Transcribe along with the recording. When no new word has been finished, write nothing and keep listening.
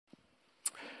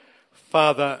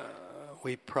Father,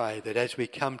 we pray that as we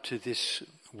come to this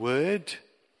word,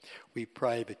 we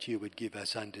pray that you would give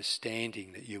us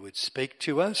understanding, that you would speak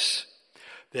to us,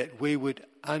 that we would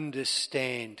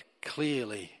understand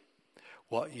clearly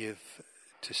what you've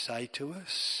to say to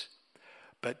us,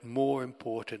 but more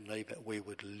importantly, that we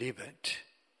would live it.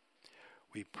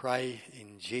 We pray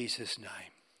in Jesus'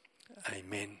 name.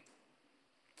 Amen.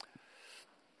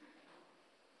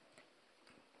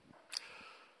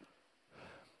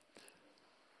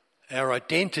 Our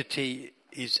identity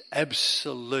is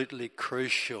absolutely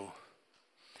crucial.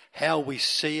 How we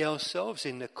see ourselves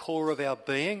in the core of our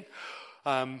being,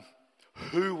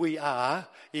 who we are,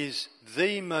 is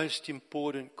the most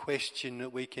important question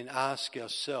that we can ask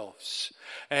ourselves.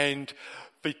 And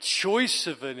the choice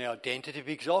of an identity,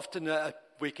 because often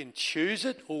we can choose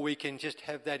it or we can just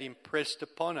have that impressed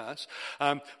upon us.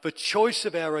 The choice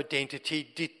of our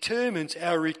identity determines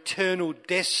our eternal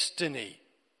destiny.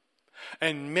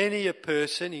 And many a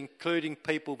person, including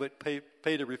people that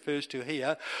Peter refers to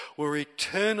here, were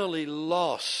eternally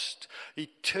lost,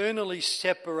 eternally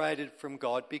separated from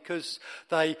God because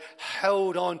they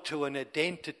held on to an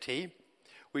identity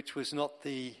which was not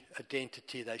the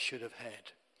identity they should have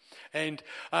had. And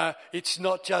it's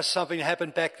not just something that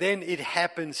happened back then, it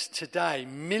happens today.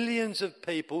 Millions of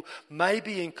people,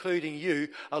 maybe including you,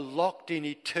 are locked in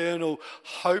eternal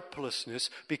hopelessness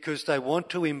because they want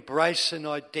to embrace an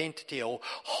identity or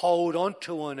hold on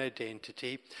to an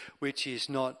identity which is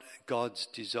not God's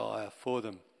desire for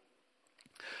them.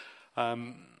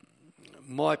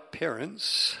 My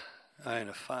parents own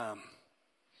a farm,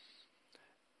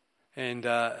 and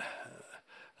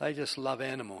they just love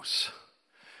animals.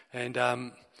 And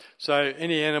so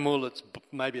any animal that's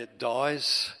maybe it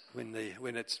dies when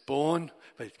it's born,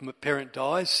 the parent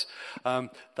dies,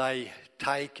 they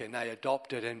take and they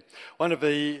adopt it. And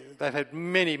they've had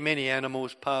many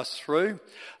animals pass through.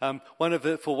 At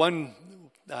one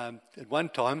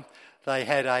time they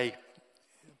had a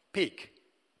pig.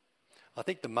 I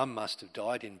think the mum must have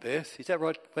died in birth. Is that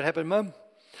right? What happened, Mum?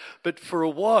 But for a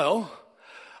while,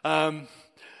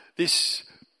 this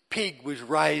pig was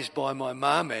raised by my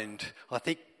mum, and I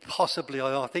think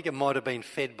it might have been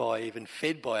fed by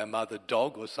a mother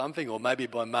dog or something, or maybe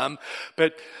by mum.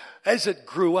 But as it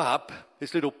grew up,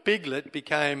 this little piglet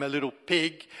became a little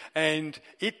pig, and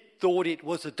it thought it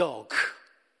was a dog.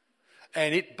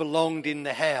 And it belonged in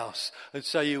the house. And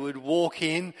so you would walk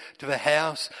in to the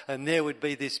house and there would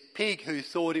be this pig who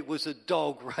thought it was a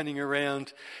dog running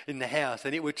around in the house.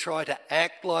 And it would try to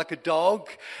act like a dog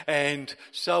and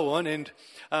so on. And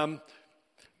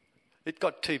it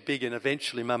got too big and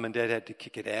eventually Mum and Dad had to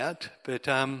kick it out. But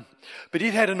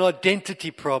it had an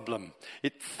identity problem.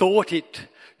 It thought it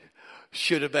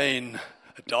should have been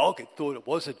a dog. It thought it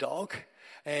was a dog.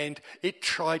 And it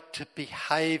tried to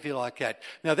behave like that.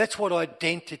 Now, that's what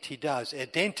identity does.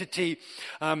 Identity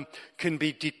can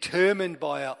be determined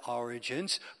by our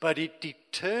origins, but it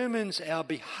determines our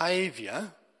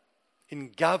behaviour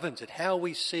and governs it. How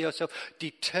we see ourselves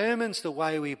determines the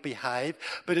way we behave,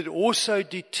 but it also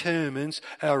determines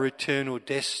our eternal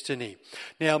destiny.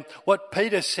 Now, what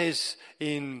Peter says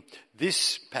in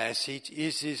this passage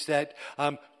is that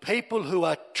people who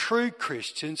are true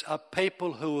Christians are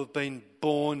people who have been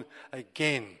born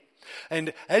again.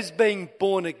 And as being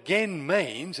born again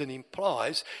means and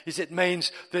implies is it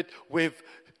means that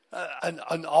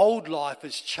an old life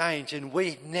has changed and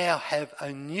we now have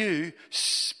a new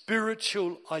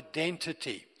spiritual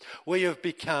identity. We have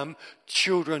become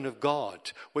children of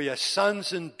God. We are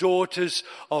sons and daughters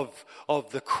of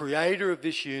the creator of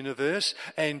this universe,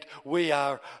 and we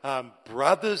are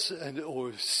brothers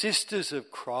or sisters of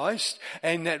Christ,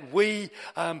 and that we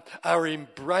are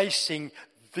embracing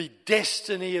the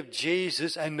destiny of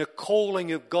Jesus and the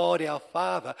calling of God our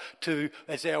Father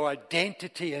as our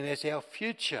identity and as our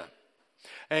future.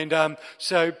 And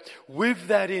so with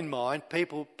that in mind,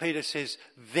 Peter says,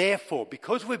 therefore,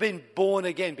 because we've been born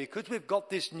again, because we've got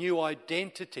this new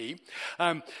identity,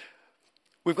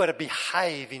 we've got to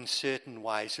behave in certain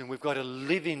ways and we've got to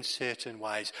live in certain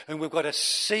ways and we've got to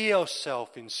see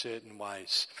ourselves in certain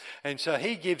ways. And so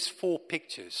he gives 4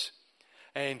 pictures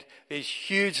and there's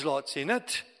huge lots in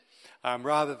it.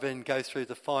 Rather than go through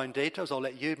the fine details, I'll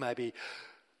let you maybe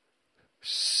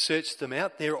search them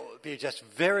out. They're just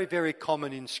very, very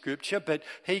common in Scripture, but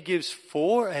he gives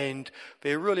 4 and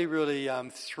they're really, really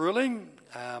thrilling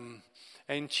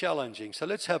and challenging. So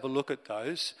let's have a look at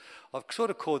those. I've sort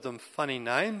of called them funny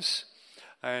names,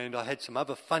 and I had some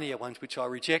other funnier ones which I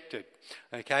rejected.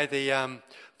 Okay, the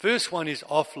first one is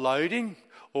offloading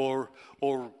or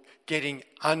getting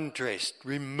undressed,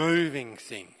 removing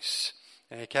things.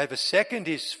 Okay, the second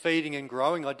is feeding and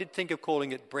growing. I did think of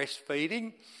calling it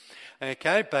breastfeeding.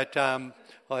 Okay, but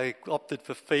I opted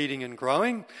for feeding and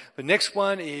growing. The next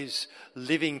one is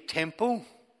living temple.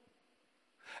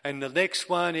 And the next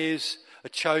one is a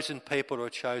chosen people or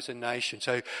a chosen nation.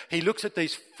 So he looks at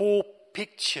these 4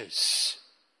 pictures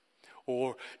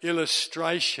or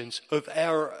illustrations of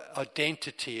our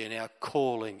identity and our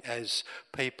calling as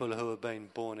people who have been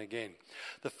born again.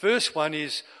 The first one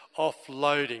is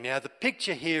offloading. Now the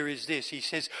picture here is this. He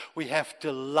says we have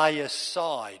to lay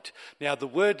aside. Now the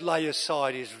word lay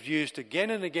aside is used again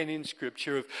and again in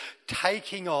Scripture of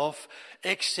taking off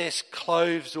excess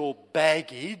clothes or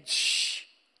baggage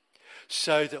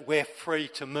so that we're free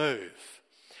to move.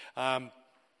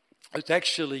 It's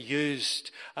actually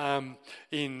used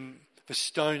in the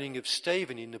stoning of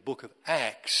Stephen in the book of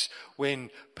Acts, when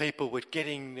people were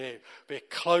getting their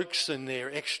cloaks and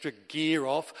their extra gear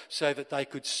off so that they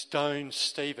could stone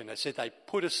Stephen. They said they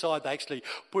actually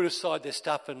put aside their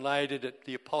stuff and laid it at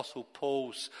the Apostle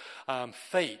Paul's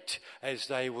feet as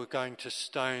they were going to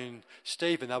stone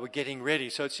Stephen. They were getting ready.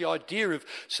 So it's the idea of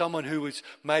someone who was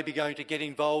maybe going to get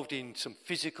involved in some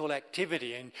physical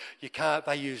activity, and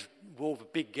they use all the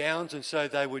big gowns, and so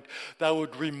they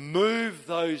would remove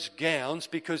those gowns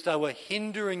because they were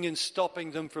hindering and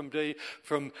stopping them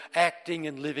from acting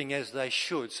and living as they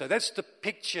should. So that's the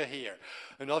picture here.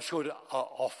 And I've called it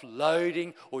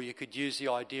offloading, or you could use the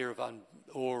idea of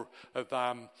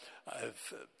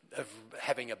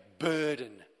having a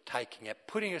burden, taking it,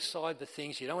 putting aside the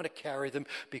things. You don't want to carry them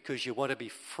because you want to be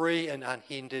free and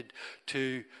unhindered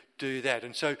to do that.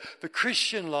 And so the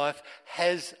Christian life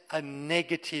has a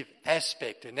negative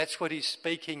aspect, and that's what he's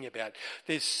speaking about.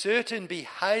 There's certain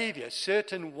behaviour,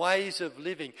 certain ways of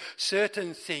living,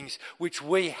 certain things which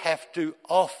we have to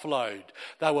offload.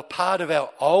 They were part of our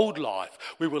old life.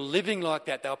 We were living like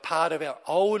that. They were part of our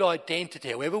old identity.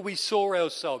 However we saw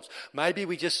ourselves, maybe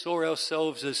we just saw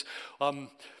ourselves as,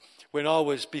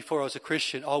 before I was a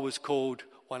Christian, I was called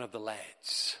one of the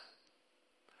lads.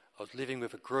 I was living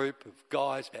with a group of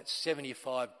guys, about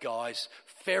 75 guys,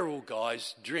 feral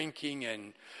guys, drinking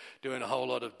and doing a whole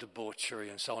lot of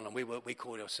debauchery and so on. And we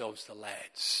called ourselves the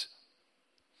lads.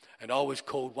 And I was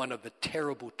called one of the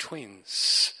terrible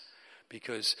twins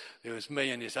because there was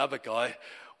me and this other guy.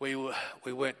 We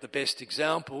weren't the best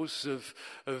examples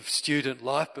of student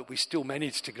life, but we still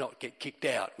managed to not get kicked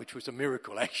out, which was a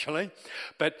miracle actually.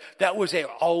 But that was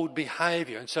our old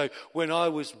behaviour. And so when I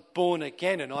was born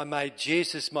again and I made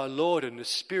Jesus my Lord and the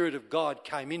Spirit of God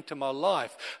came into my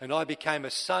life and I became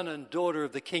a son and daughter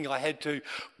of the King, I had to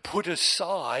put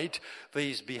aside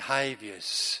these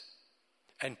behaviours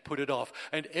and put it off.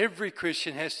 And every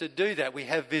Christian has to do that. We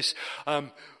have this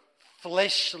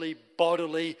fleshly,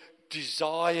 bodily,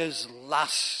 desires,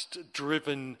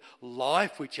 lust-driven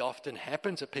life, which often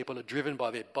happens, that people are driven by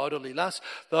their bodily lust.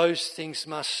 Those things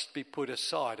must be put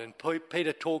aside. And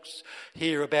Peter talks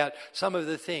here about some of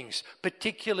the things,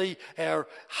 particularly our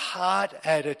heart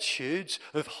attitudes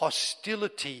of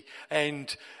hostility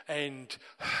and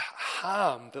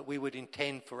harm that we would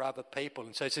intend for other people.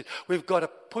 And so he says, we've got to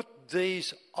put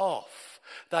these off.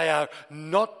 They are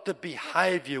not the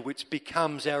behaviour which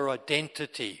becomes our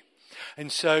identity.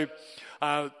 And so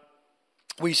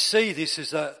we see this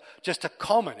as just a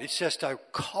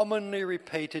commonly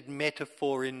repeated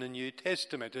metaphor in the New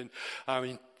Testament. And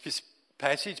in this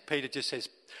passage, Peter just says,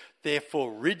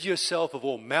 therefore rid yourself of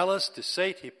all malice,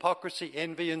 deceit, hypocrisy,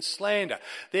 envy and slander.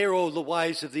 They're all the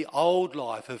ways of the old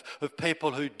life of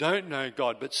people who don't know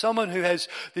God. But someone who has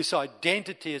this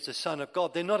identity as a son of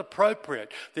God, they're not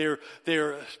appropriate. They're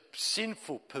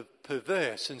sinful,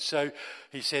 perverse. And so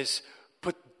he says,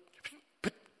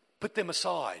 put them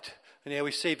aside. And now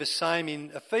we see the same in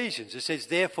Ephesians. It says,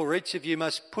 therefore each of you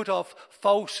must put off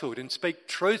falsehood and speak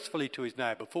truthfully to his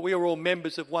neighbour, for we are all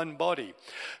members of one body.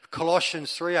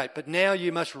 Colossians 3:8, but now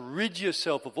you must rid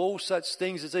yourself of all such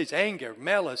things as these: anger,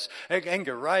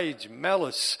 rage,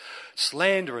 malice,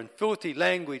 slander and filthy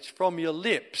language from your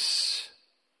lips.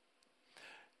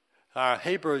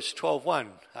 Hebrews 12:1,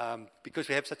 because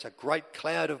we have such a great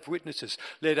cloud of witnesses,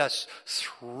 let us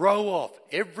throw off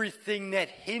everything that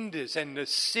hinders and the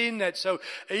sin that so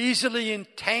easily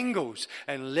entangles,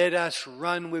 and let us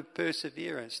run with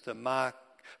perseverance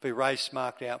the race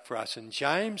marked out for us. And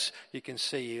James, you can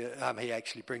see he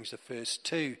actually brings the first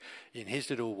two in his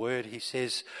little word. He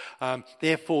says,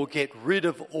 therefore get rid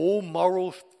of all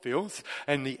moral filth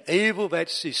and the evil that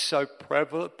is so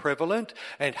prevalent,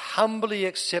 and humbly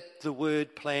accept the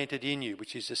word planted in you,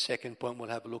 which is the second point we'll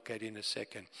have a look at in a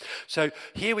second. So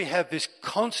here we have this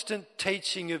constant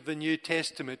teaching of the New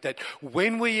Testament that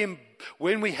when we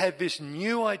have this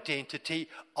new identity,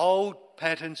 old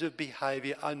patterns of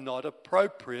behaviour are not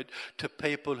appropriate to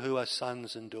people who are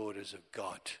sons and daughters of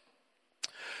God.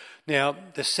 Now,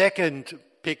 the second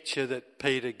picture that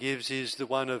Peter gives is the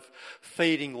one of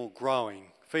feeding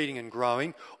and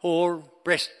growing, or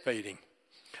breastfeeding.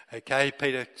 Okay,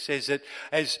 Peter says that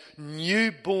as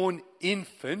newborn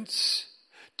infants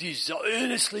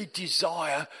earnestly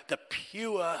desire the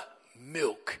pure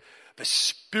milk, the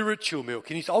spiritual milk.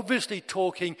 And he's obviously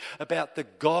talking about the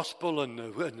gospel and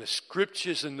the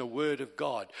scriptures and the word of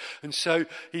God. And so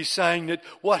he's saying that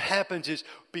what happens is,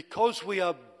 because we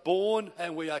are born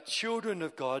and we are children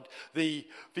of God,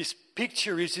 this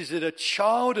picture is that a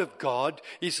child of God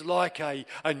is like a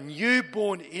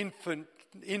newborn infant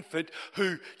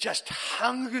who just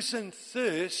hungers and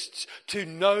thirsts to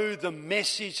know the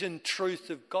message and truth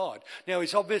of God. Now,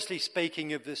 he's obviously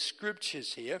speaking of the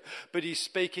scriptures here, but he's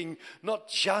speaking not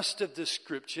just of the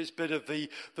scriptures, but of the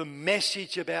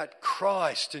message about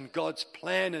Christ and God's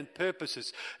plan and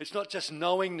purposes. It's not just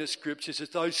knowing the scriptures,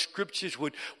 it's those scriptures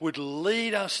would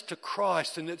lead us to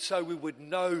Christ, and that so we would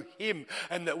know him,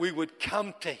 and that we would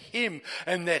come to him,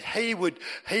 and that he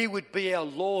would be our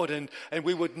Lord, and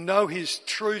we would know his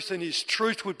truth, and his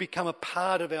truth would become a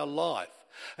part of our life.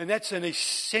 And that's an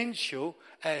essential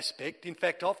aspect. In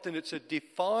fact, often it's a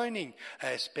defining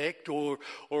aspect, or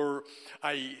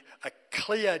a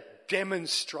clear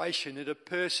demonstration that a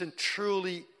person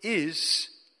truly is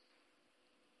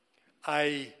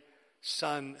a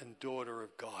son and daughter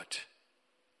of God.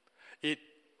 It's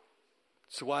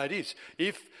the way it is.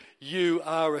 If you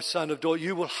are a son or daughter,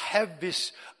 you will have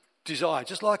this desire,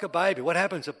 just like a baby. What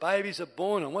happens? The babies are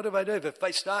born, and what do? If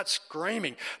they start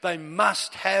screaming, they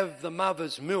must have the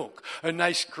mother's milk, and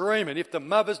they scream. And if the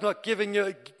mother's not giving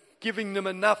them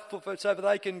enough so that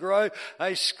they can grow,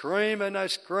 they scream and they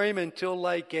scream until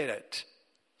they get it.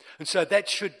 And so that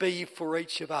should be for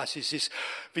each of us, is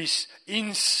this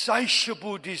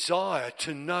insatiable desire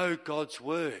to know God's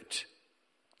word.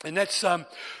 And that's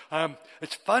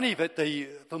it's funny that the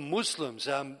Muslims,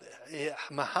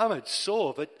 Muhammad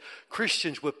saw that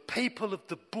Christians were people of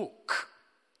the book.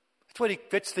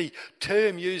 That's the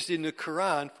term used in the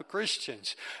Quran for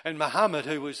Christians. And Muhammad,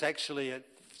 who was actually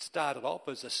started off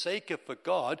as a seeker for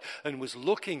God and was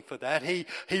looking for that, he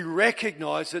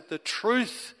recognised that the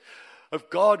truth of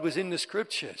God was in the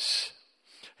scriptures.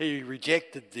 He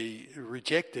rejected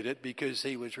it because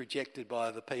he was rejected by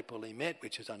the people he met,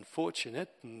 which is unfortunate,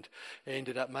 and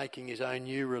ended up making his own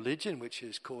new religion, which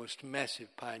has caused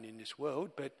massive pain in this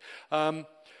world. But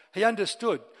he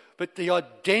understood. But the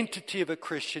identity of a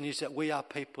Christian is that we are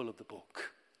people of the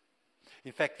book.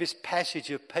 In fact, this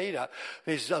passage of Peter,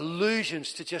 there's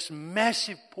allusions to just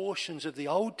massive portions of the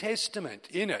Old Testament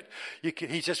in it.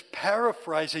 He's just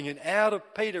paraphrasing, and out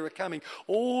of Peter are coming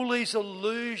all these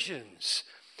allusions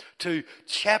to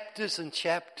chapters and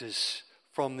chapters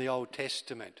from the Old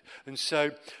Testament. And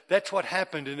so that's what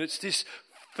happened, and it's this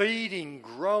feeding,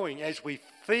 growing, as we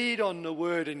feed on the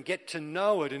word and get to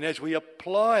know it, and as we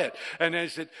apply it, and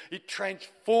as it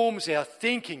transforms our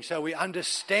thinking so we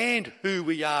understand who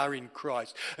we are in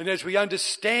Christ, and as we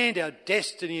understand our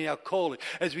destiny and our calling,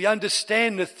 as we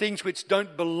understand the things which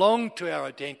don't belong to our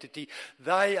identity,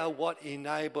 they are what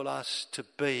enable us to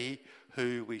be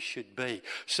who we should be.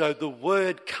 So the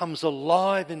word comes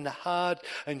alive in the heart,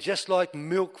 and just like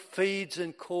milk feeds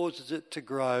and causes it to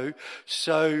grow,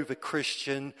 so the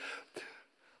Christian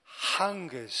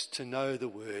hungers to know the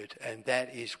word, and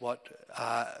that is what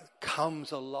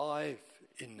comes alive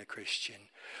in the Christian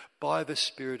by the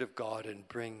Spirit of God and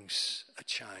brings a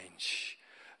change,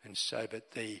 and so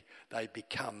that they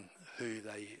become who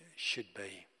they should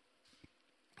be.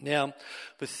 Now,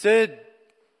 the third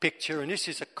picture, and this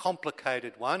is a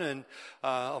complicated one, and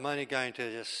I'm only going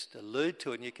to just allude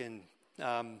to it, and you can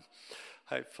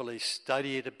hopefully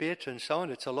study it a bit and so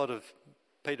on.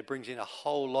 Peter brings in a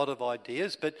whole lot of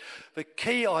ideas, but the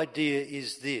key idea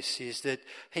is this, is that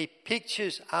he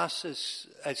pictures us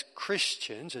as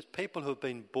Christians, as people who have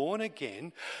been born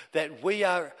again, that we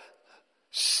are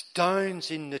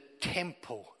stones in the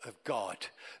temple of God.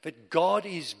 That God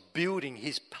is building,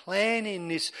 his plan in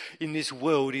this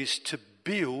world is to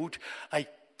build a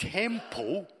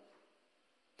temple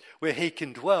where he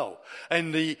can dwell.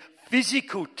 And the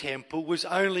physical temple was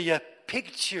only a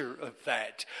picture of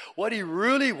that. What he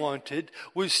really wanted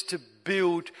was to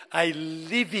build a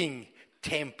living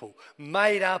temple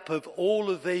made up of all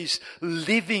of these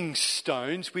living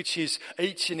stones, which is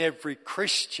each and every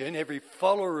Christian, every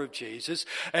follower of Jesus,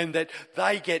 and that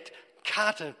they get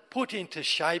cut and put into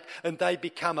shape, and they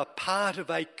become a part of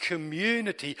a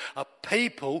community, a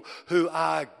people who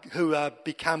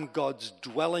become God's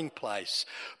dwelling place.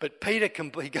 But Peter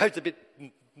he goes a bit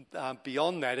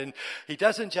beyond that. And he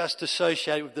doesn't just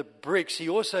associate it with the bricks. He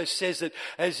also says that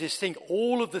as this thing,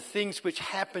 all of the things which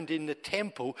happened in the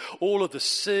temple, all of the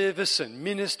service and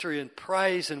ministry and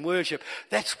praise and worship,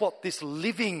 that's what this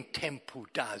living temple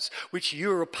does, which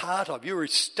you're a part of. You're a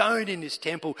stone in this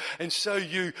temple, and so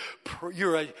you're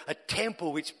a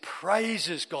temple which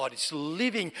praises God. It's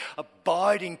living,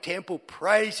 abiding temple,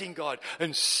 praising God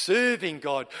and serving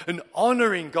God and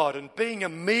honouring God and being a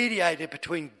mediator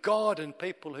between God and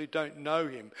people who don't know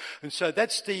him. And so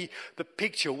that's the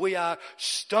picture. We are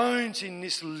stones in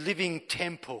this living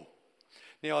temple.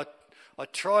 Now, I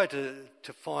tried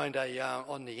to find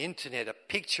on the internet a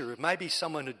picture of maybe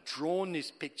someone had drawn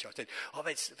this picture. I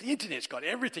said, the internet's got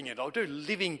everything in it. I'll do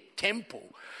living temple.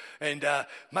 And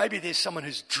maybe there's someone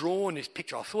who's drawn this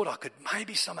picture. I thought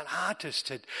maybe some artist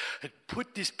had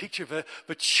put this picture of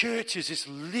a church as this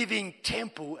living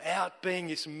temple out being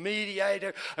this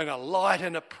mediator and a light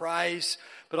and a praise.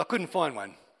 But I couldn't find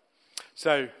one.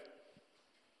 So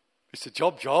it's a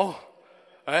job, Joel.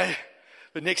 Eh?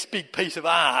 The next big piece of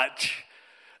art,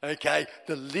 okay,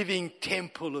 the living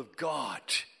temple of God.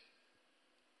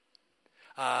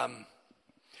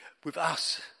 With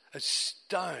us as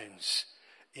stones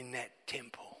in that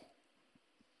temple.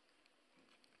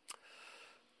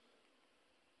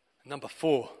 Number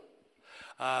 4,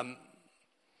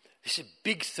 this is a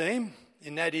big theme,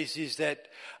 and that is that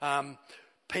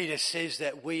Peter says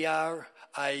that we are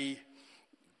a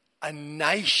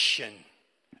nation,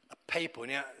 a people.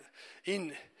 Now,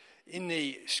 in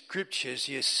the scriptures,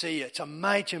 you see it's a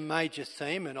major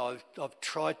theme, and I've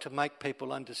tried to make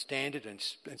people understand it and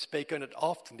speak on it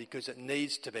often because it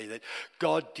needs to be, that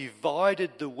God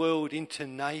divided the world into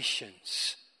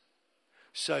nations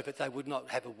so that they would not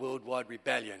have a worldwide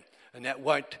rebellion. And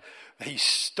he's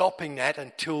stopping that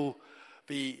until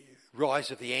the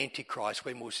rise of the Antichrist,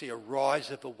 when we'll see a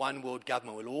rise of a one world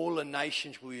government, when all the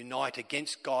nations will unite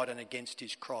against God and against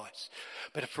his Christ.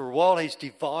 But for a while he's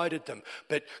divided them.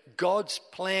 But God's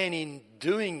plan in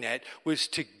doing that was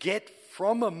to get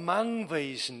from among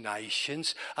these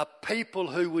nations a people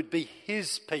who would be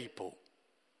his people.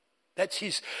 That's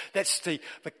the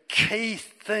key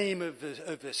theme of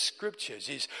the scriptures,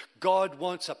 is God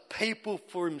wants a people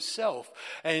for himself.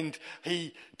 And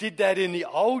he did that in the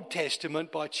Old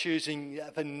Testament by choosing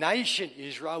the nation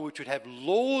Israel, which would have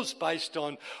laws based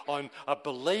on a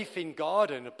belief in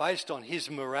God and based on his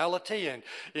morality and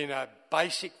in a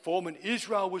basic form. And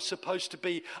Israel was supposed to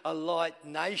be a light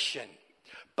nation.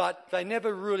 But they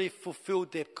never really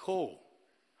fulfilled their call.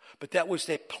 But that was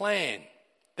their plan.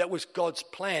 That was God's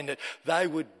plan, that they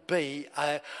would be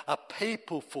a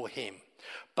people for him.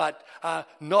 But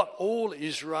not all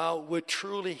Israel were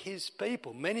truly his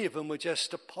people. Many of them were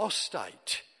just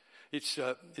apostate. It's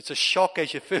a shock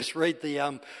as you first read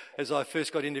as I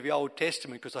first got into the Old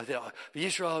Testament, because I thought,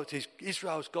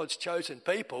 Israel's God's chosen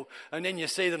people, and then you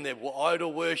see them, they're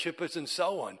idol worshippers and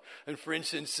so on. And for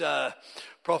instance,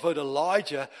 Prophet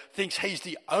Elijah thinks he's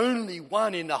the only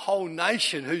one in the whole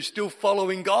nation who's still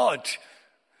following God.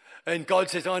 And God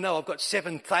says, I know, I've got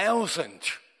 7,000.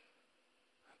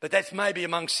 But that's maybe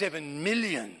among 7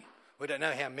 million. We don't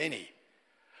know how many.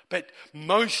 But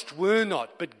most were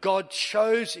not. But God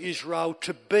chose Israel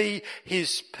to be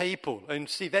his people. And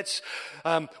see, that's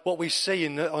what we see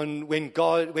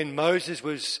when Moses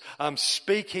was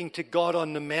speaking to God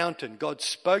on the mountain. God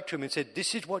spoke to him and said,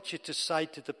 this is what you're to say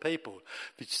to the people.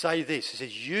 Say this. He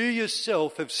says, you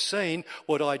yourself have seen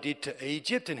what I did to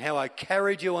Egypt and how I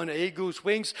carried you on eagle's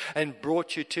wings and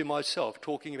brought you to myself.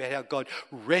 Talking about how God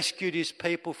rescued his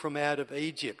people from out of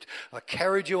Egypt. I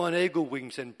carried you on eagle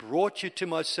wings and brought you to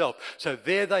myself. So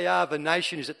there they are, the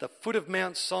nation is at the foot of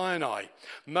Mount Sinai.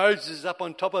 Moses is up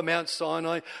on top of Mount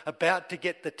Sinai about to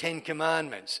get the 10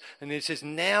 Commandments. And it says,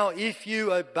 now if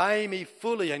you obey me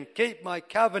fully and keep my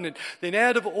covenant, then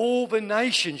out of all the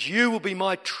nations you will be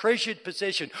my treasured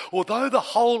possession. Although the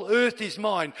whole earth is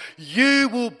mine, you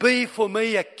will be for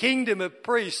me a kingdom of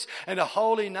priests and a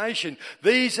holy nation.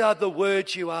 These are the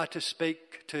words you are to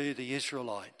speak to the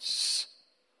Israelites.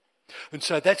 And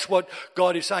so that's what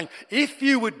God is saying. If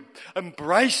you would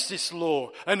embrace this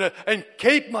law and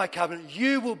keep my covenant,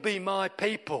 you will be my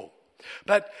people.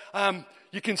 But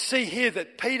you can see here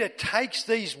that Peter takes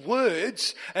these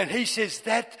words and he says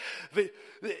that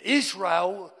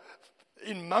Israel,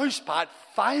 in most part,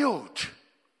 failed.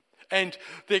 And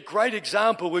the great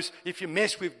example was, if you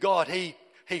mess with God, he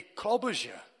clobbers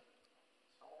you.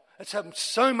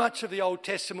 So much of the Old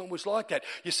Testament was like that.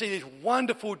 You see these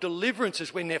wonderful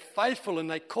deliverances when they're faithful and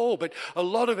they call, but a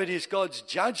lot of it is God's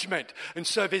judgment. And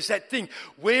so there's that thing,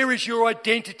 where is your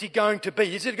identity going to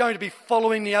be? Is it going to be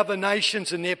following the other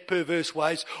nations and their perverse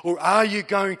ways, or are you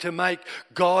going to make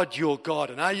God your God?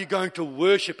 And are you going to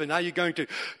worship, and are you going to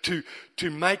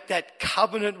make that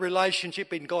covenant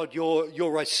relationship in God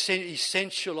your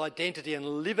essential identity and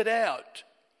live it out?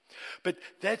 But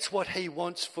that's what he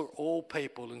wants for all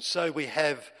people. And so we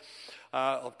have,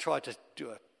 I've tried to do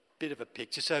a bit of a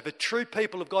picture. So the true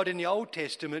people of God in the Old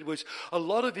Testament was a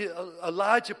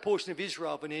larger portion of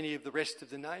Israel than any of the rest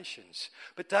of the nations.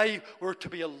 But they were to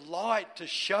be a light to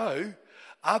show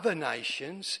other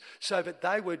nations so that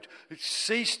they would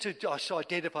cease to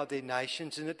identify their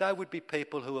nations and that they would be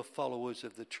people who are followers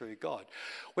of the true God.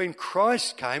 When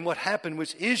Christ came, what happened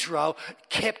was Israel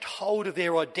kept hold of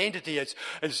their identity as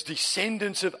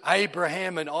descendants of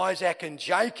Abraham and Isaac and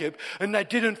Jacob, and they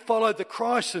didn't follow the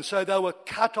Christ, and so they were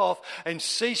cut off and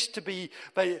ceased to be,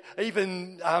 though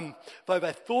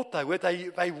they thought they were,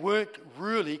 they weren't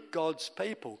really God's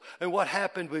people. And what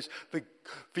happened was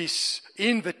this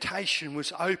invitation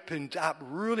was opened up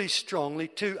really strongly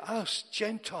to us,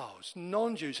 Gentiles,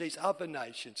 non-Jews, these other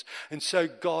nations. And so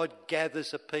God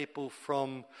gathers a people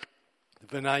from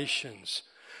the nations.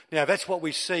 Now that's what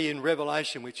we see in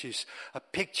Revelation, which is a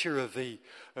picture of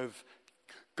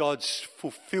God's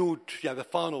fulfilled, the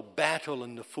final battle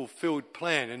and the fulfilled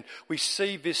plan. And we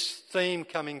see this theme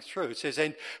coming through. It says,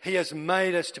 and he has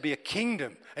made us to be a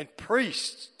kingdom and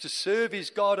priests to serve his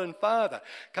God and Father.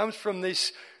 It comes from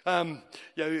this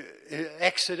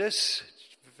Exodus,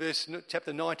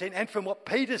 chapter 19, and from what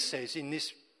Peter says in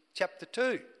this chapter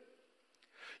 2.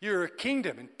 You're a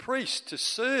kingdom and priests to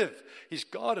serve his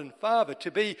God and Father,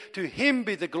 to him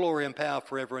be the glory and power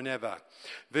forever and ever.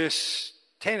 Verse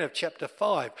 10 of chapter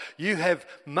 5, you have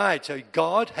made, so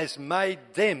God has made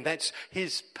them, that's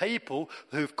his people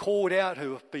who've called out,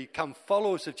 who have become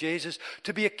followers of Jesus,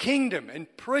 to be a kingdom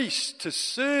and priests to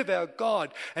serve our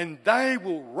God, and they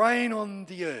will reign on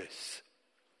the earth.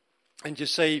 And you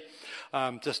see,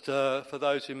 for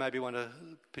those who maybe want to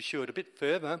pursue it a bit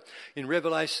further, in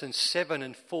Revelation 7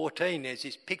 and 14, there's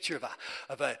this picture of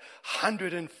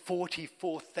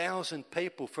 144,000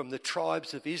 people from the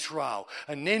tribes of Israel.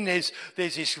 And then there's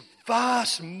this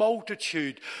vast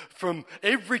multitude from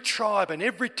every tribe and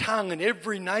every tongue and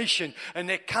every nation, and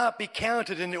they can't be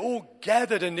counted, and they're all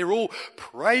gathered and they're all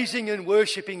praising and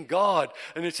worshipping God.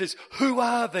 And it says, who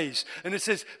are these? And it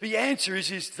says, the answer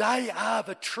is they are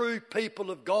the true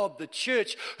people of God, the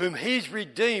church whom he's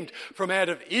redeemed from out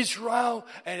of Israel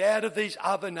and out of these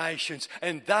other nations.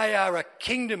 And they are a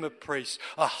kingdom of priests,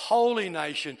 a holy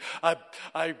nation, a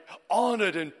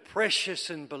honoured and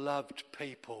precious and beloved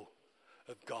people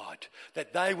of God,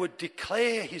 that they would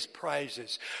declare his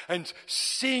praises and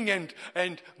sing and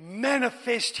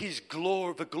manifest his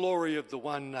glory, the glory of the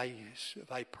one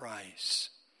they praise.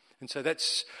 And so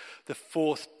that's the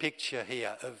fourth picture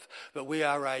here, of that we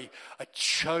are a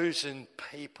chosen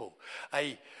people,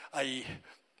 a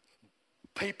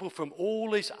people from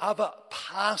all these other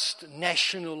past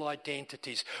national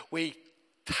identities. We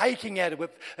taking out of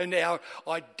it, and our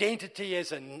identity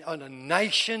as on a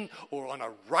nation or on a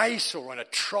race or on a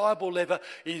tribal level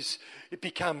it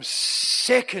becomes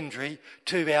secondary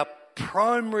to our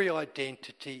primary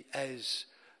identity as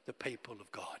the people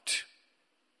of God.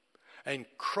 And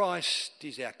Christ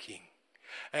is our King,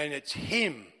 and it's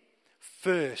him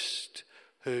first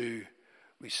who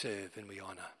we serve and we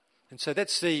honour. And so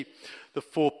that's the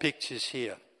four pictures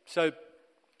here. So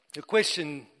the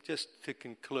question, just to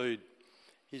conclude,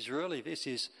 is really this: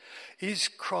 is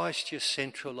Christ your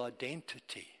central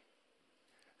identity?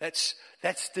 That's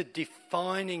the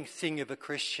defining thing of a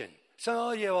Christian. So,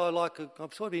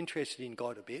 I'm sort of interested in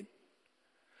God a bit.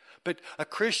 But a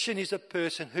Christian is a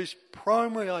person whose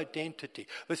primary identity,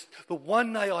 the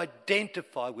one they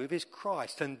identify with, is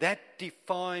Christ. And that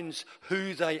defines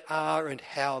who they are and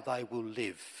how they will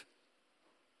live.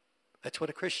 That's what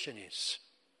a Christian is.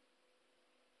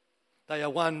 They are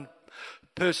one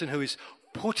person who is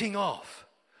putting off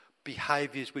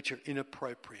behaviours which are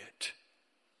inappropriate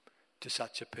to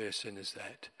such a person as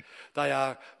that. They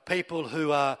are people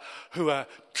who are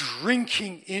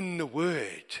drinking in the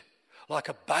word like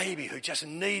a baby who just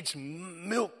needs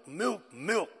milk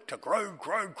to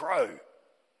grow.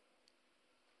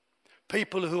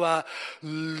 People who are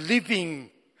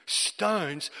living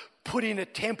stones put in a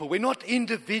temple. We're not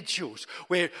individuals.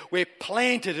 We're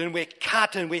planted and we're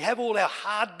cut and we have all our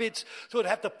hard bits sort of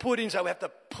have to put in. So we have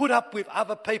to put up with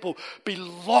other people, be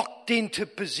locked into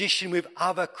position with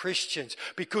other Christians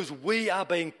because we are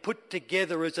being put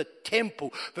together as a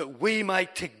temple that we may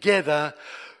together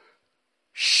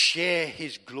share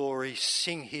his glory,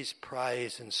 sing his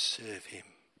praise and serve him.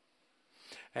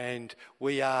 And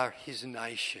we are his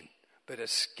nation, but a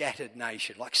scattered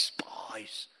nation, like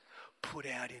spies put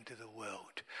out into the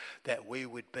world, that we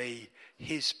would be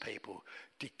his people,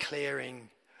 declaring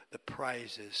the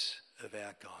praises of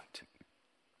our God.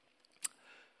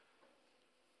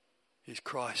 Is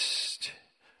Christ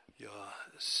your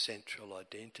central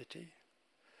identity?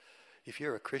 If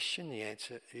you're a Christian, the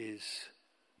answer is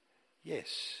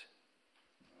yes.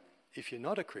 If you're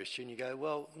not a Christian, you go,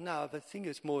 well, no, the thing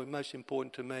that's most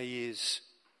important to me is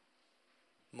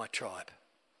my tribe,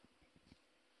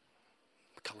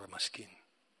 the colour of my skin,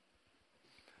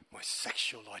 my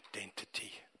sexual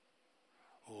identity,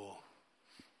 or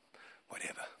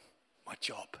whatever, my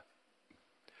job.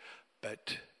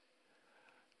 But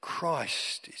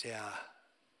Christ is our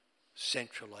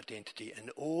central identity, and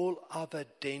all other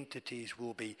identities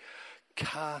will be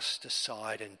cast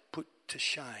aside and put to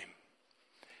shame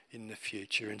in the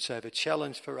future. And so the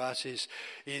challenge for us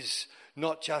is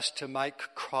not just to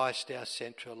make Christ our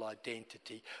central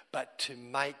identity, but to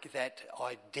make that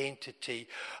identity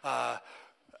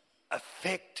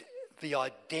affect the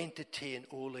identity in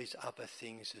all these other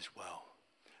things as well.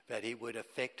 That it would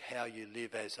affect how you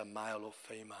live as a male or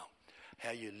female,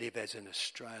 how you live as an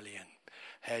Australian,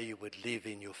 how you would live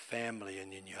in your family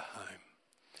and in your home.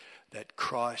 That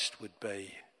Christ would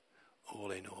be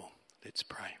all in all. Let's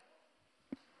pray.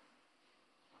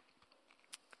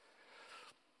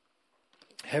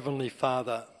 Heavenly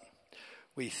Father,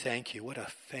 we thank you. What a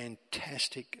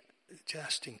fantastic,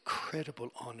 just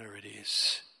incredible honour it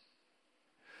is.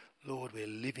 Lord, we're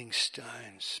living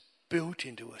stones built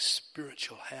into a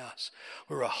spiritual house.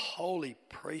 We're a holy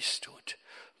priesthood.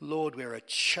 Lord, we're a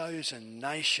chosen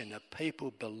nation, a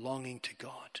people belonging to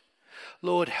God.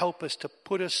 Lord, help us to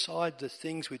put aside the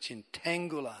things which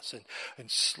entangle us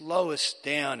and slow us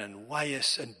down and weigh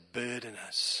us and burden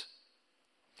us.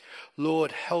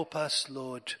 Lord, help us,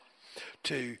 Lord,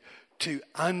 to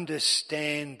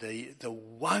understand the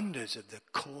wonders of the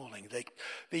calling,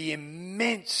 the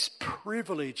immense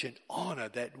privilege and honour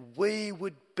that we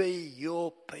would be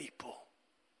your people.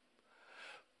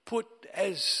 Put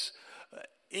as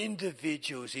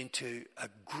individuals into a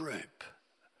group,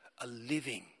 a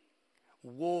living,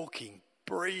 walking,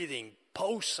 breathing,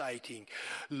 pulsating,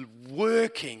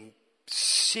 working,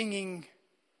 singing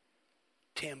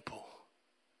temple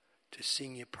to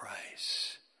sing your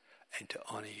praise and to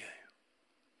honour you.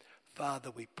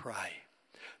 Father, we pray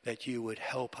that you would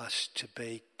help us to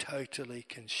be totally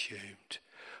consumed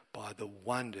by the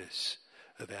wonders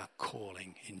of our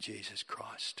calling in Jesus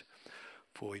Christ.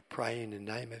 For we pray in the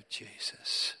name of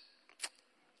Jesus.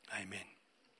 Amen.